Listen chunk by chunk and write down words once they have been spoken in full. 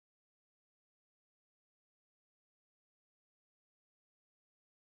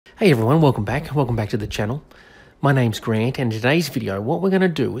Hey everyone, welcome back to the channel. My name's Grant, and in today's video what we're going to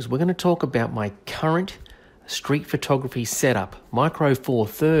do is we're going to talk about my current street photography setup, Micro Four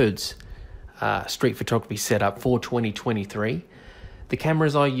Thirds street photography setup for 2023. The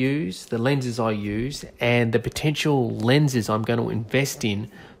cameras I use, the lenses I use, and the potential lenses I'm going to invest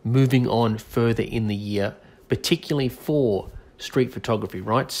in moving on further in the year, particularly for street photography,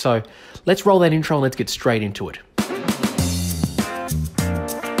 right? So let's roll that intro and let's get straight into it.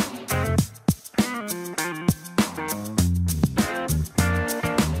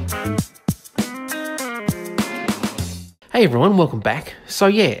 Hey everyone, welcome back. So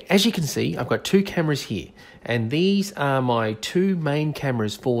yeah, as you can see, I've got two cameras here, and these are my two main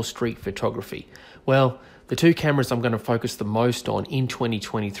cameras for street photography. Well, the two cameras I'm going to focus the most on in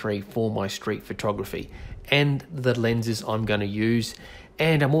 2023 for my street photography, and the lenses I'm going to use.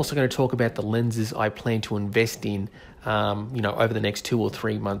 And I'm also going to talk about the lenses I plan to invest in, over the next 2 or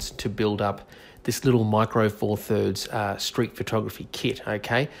 3 months to build up this little Micro Four Thirds street photography kit,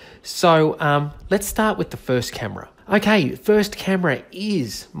 okay? So let's start with the first camera. Okay, first camera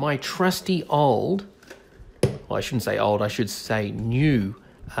is my trusty old, well, I shouldn't say old, I should say new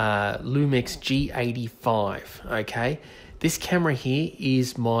Lumix G85, okay? This camera here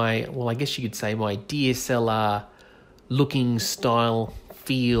is my, well, I guess you could say my DSLR looking style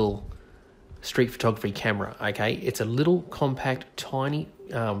feel street photography camera, okay? It's a little compact, tiny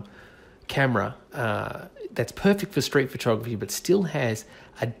camera that's perfect for street photography, but still has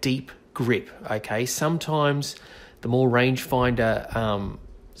a deep grip, okay? Sometimes the more rangefinder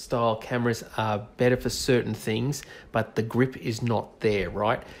style cameras are better for certain things, but the grip is not there,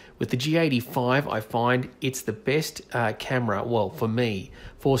 right? With the G85, I find it's the best camera, well, for me,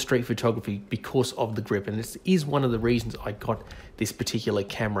 for street photography because of the grip. And this is one of the reasons I got this particular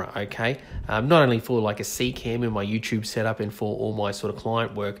camera, okay? Not only for like a C cam in my YouTube setup and for all my sort of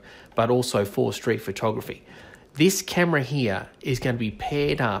client work, but also for street photography. This camera here is going to be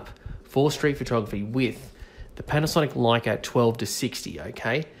paired up for street photography with the Panasonic Leica 12-60,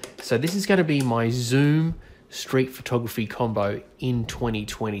 okay? So this is going to be my zoom street photography combo in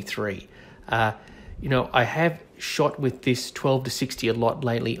 2023. I have shot with this 12-60 a lot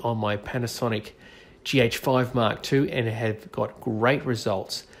lately on my Panasonic GH5 Mark II and have got great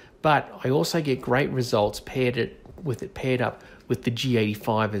results. But I also get great results paired up with the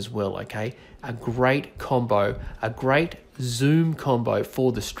G85 as well, okay? A great combo, a great zoom combo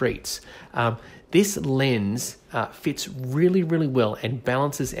for the streets. This lens fits really, really well and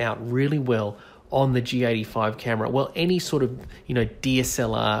balances out really well on the G85 camera. Well, any sort of,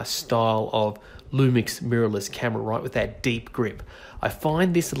 DSLR style of Lumix mirrorless camera, right, with that deep grip. I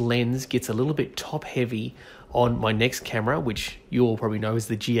find this lens gets a little bit top heavy on my next camera, which you all probably know is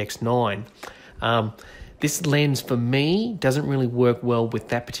the GX9. This lens for me doesn't really work well with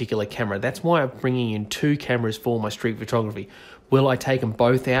that particular camera. That's why I'm bringing in two cameras for my street photography. Will I take them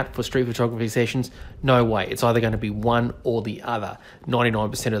both out for street photography sessions? No way. It's either going to be one or the other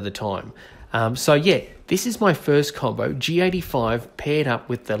 99% of the time. So yeah, this is my first combo, G85 paired up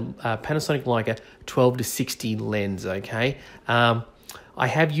with the Panasonic Leica 12-60 lens, okay? I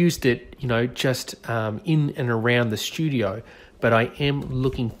have used it, just in and around the studio, but I am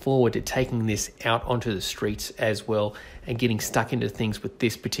looking forward to taking this out onto the streets as well and getting stuck into things with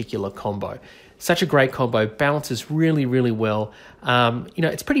this particular combo. Such a great combo, balances really, really well.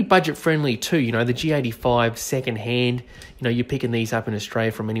 It's pretty budget friendly too. The G85 second hand, you're picking these up in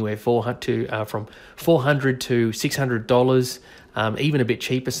Australia from anywhere from $400 to $600, even a bit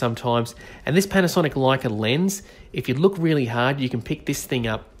cheaper sometimes. And this Panasonic Leica lens, if you look really hard, you can pick this thing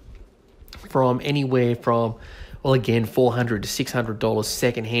up from anywhere from, well, again, $400 to $600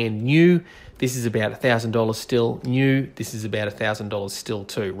 second hand. New, this is about $1,000 still. New, this is about $1,000 still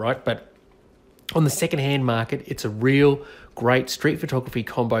too, right? But on the second-hand market, it's a real great street photography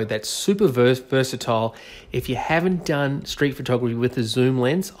combo that's super versatile. If you haven't done street photography with a zoom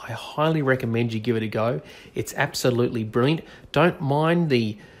lens, I highly recommend you give it a go. It's absolutely brilliant. Don't mind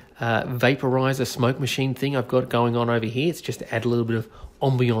the vaporizer smoke machine thing I've got going on over here. It's just to add a little bit of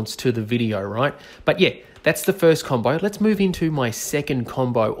ambiance to the video, right? But yeah, that's the first combo. Let's move into my second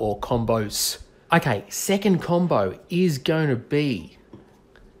combo or combos. Okay, second combo is going to be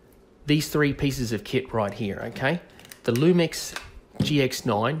these three pieces of kit right here, okay? The Lumix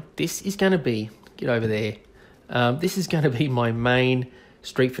GX9, this is going to be, get over there, this is going to be my main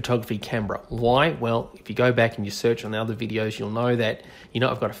street photography camera. Why? Well, if you go back and you search on the other videos, you'll know that,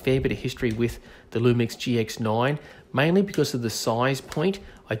 I've got a fair bit of history with the Lumix GX9, mainly because of the size point.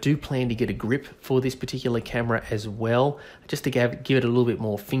 I do plan to get a grip for this particular camera as well, just to give it a little bit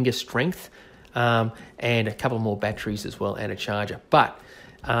more finger strength, and a couple more batteries as well, and a charger. But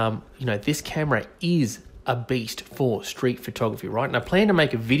you know, this camera is a beast for street photography, right? And I plan to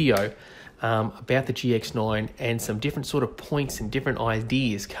make a video about the GX9 and some different sort of points and different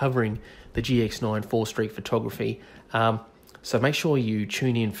ideas covering the GX9 for street photography. So make sure you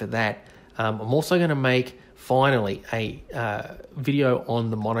tune in for that. I'm also going to make finally a video on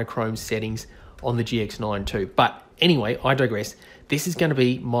the monochrome settings on the GX9 too. But anyway, I digress. This is going to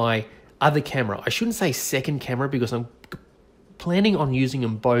be my other camera. I shouldn't say second camera because I'm planning on using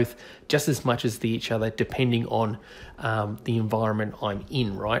them both just as much as each other, depending on the environment I'm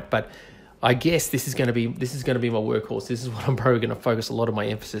in, right? But I guess this is going to be my workhorse. This is what I'm probably going to focus a lot of my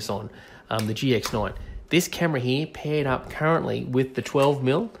emphasis on, the GX9. This camera here paired up currently with the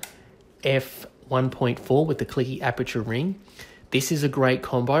 12mm f1.4 with the clicky aperture ring. This is a great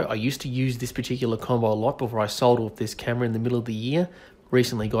combo. I used to use this particular combo a lot before I sold off this camera in the middle of the year.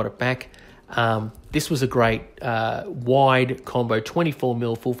 Recently got it back. This was a great wide combo,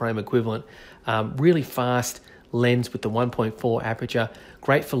 24mm full frame equivalent, really fast lens with the 1.4 aperture,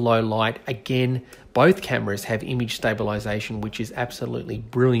 great for low light. Again, both cameras have image stabilization, which is absolutely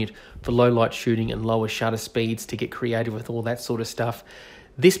brilliant for low light shooting and lower shutter speeds to get creative with all that sort of stuff.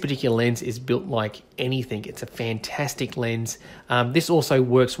 This particular lens is built like anything. It's a fantastic lens. This also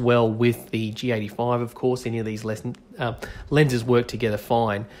works well with the G85, of course. Any of these lenses work together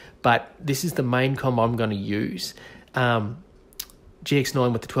fine, but this is the main combo I'm going to use.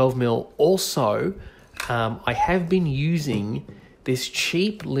 GX9 with the 12mm. Also, I have been using this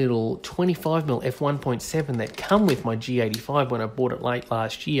cheap little 25mm f1.7 that come with my G85 when I bought it late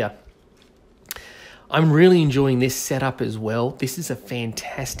last year. I'm really enjoying this setup as well. This is a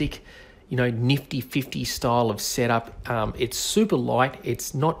fantastic, you know, nifty 50 style of setup. It's super light.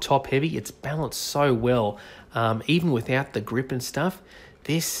 It's not top heavy. It's balanced so well, even without the grip and stuff.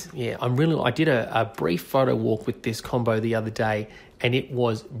 This, yeah, I did a brief photo walk with this combo the other day, and it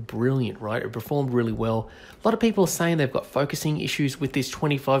was brilliant, right? It performed really well. A lot of people are saying they've got focusing issues with this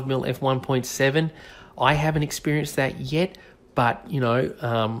 25mm f1.7. I haven't experienced that yet, but, you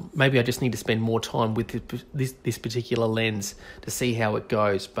know, maybe I just need to spend more time with this particular lens to see how it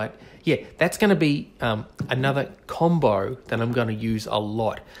goes. But yeah, that's going to be another combo that I'm going to use a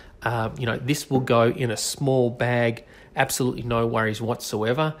lot. You know, this will go in a small bag, absolutely no worries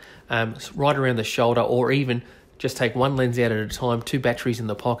whatsoever, right around the shoulder, or even just take one lens out at a time, 2 batteries in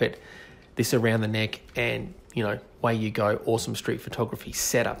the pocket, this around the neck, and, you know, away you go. Awesome street photography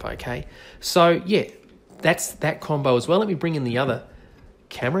setup, okay? So yeah, that's that combo as well. Let me bring in the other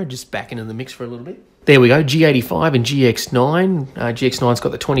camera just back into the mix for a little bit. There we go, G85 and GX9. GX9's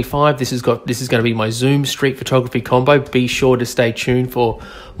got the 25. This is going to be my Zoom street photography combo. Be sure to stay tuned for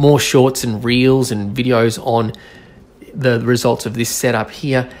more shorts and reels and videos on the results of this setup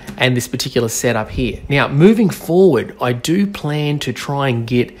here and this particular setup here. Now, moving forward, I do plan to try and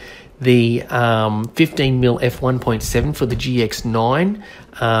get the 15mm f1.7 for the GX9.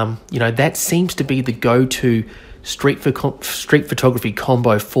 You know, that seems to be the go-to street photography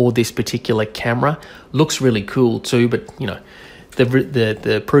combo for this particular camera. Looks really cool too, but you know,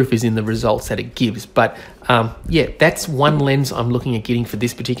 the proof is in the results that it gives. But yeah, that's one lens I'm looking at getting for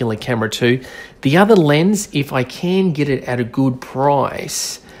this particular camera too. The other lens, if I can get it at a good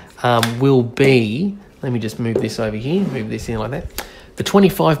price, will be, let me just move this over here, move this in like that. The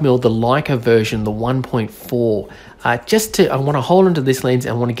 25mm, the Leica version, the 1.4. I want to hold onto this lens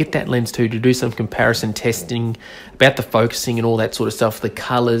and I want to get that lens too to do some comparison testing about the focusing and all that sort of stuff. The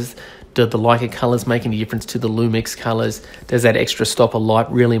colors, do the Leica colors make any difference to the Lumix colors? Does that extra stop of light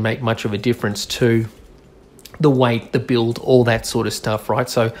really make much of a difference to the weight, the build, all that sort of stuff, right?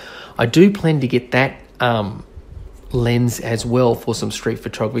 So I do plan to get that lens as well for some street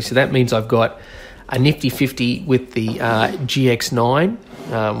photography. So that means I've got a nifty 50 with the GX9,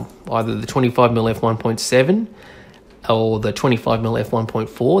 either the 25mm f1.7 or the 25mm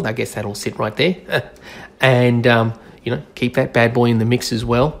f1.4. I guess that'll sit right there. And, you know, keep that bad boy in the mix as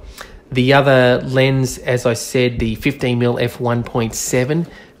well. The other lens, as I said, the 15mm f1.7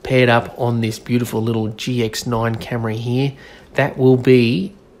 paired up on this beautiful little GX9 camera here. That will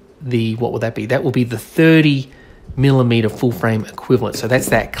be the, what will that be? That will be the 30mm full frame equivalent. So that's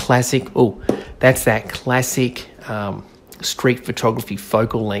that classic, street photography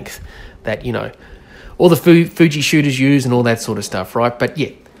focal length that, you know, all the Fuji shooters use and all that sort of stuff, right? But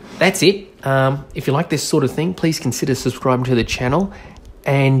yeah, that's it. If you like this sort of thing, please consider subscribing to the channel.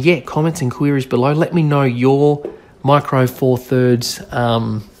 And yeah, comments and queries below. Let me know your Micro Four Thirds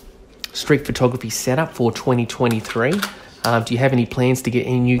street photography setup for 2023. Do you have any plans to get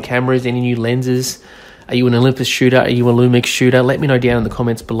any new cameras, any new lenses? Are you an Olympus shooter? Are you a Lumix shooter? Let me know down in the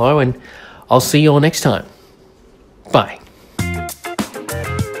comments below, and I'll see you all next time. Bye.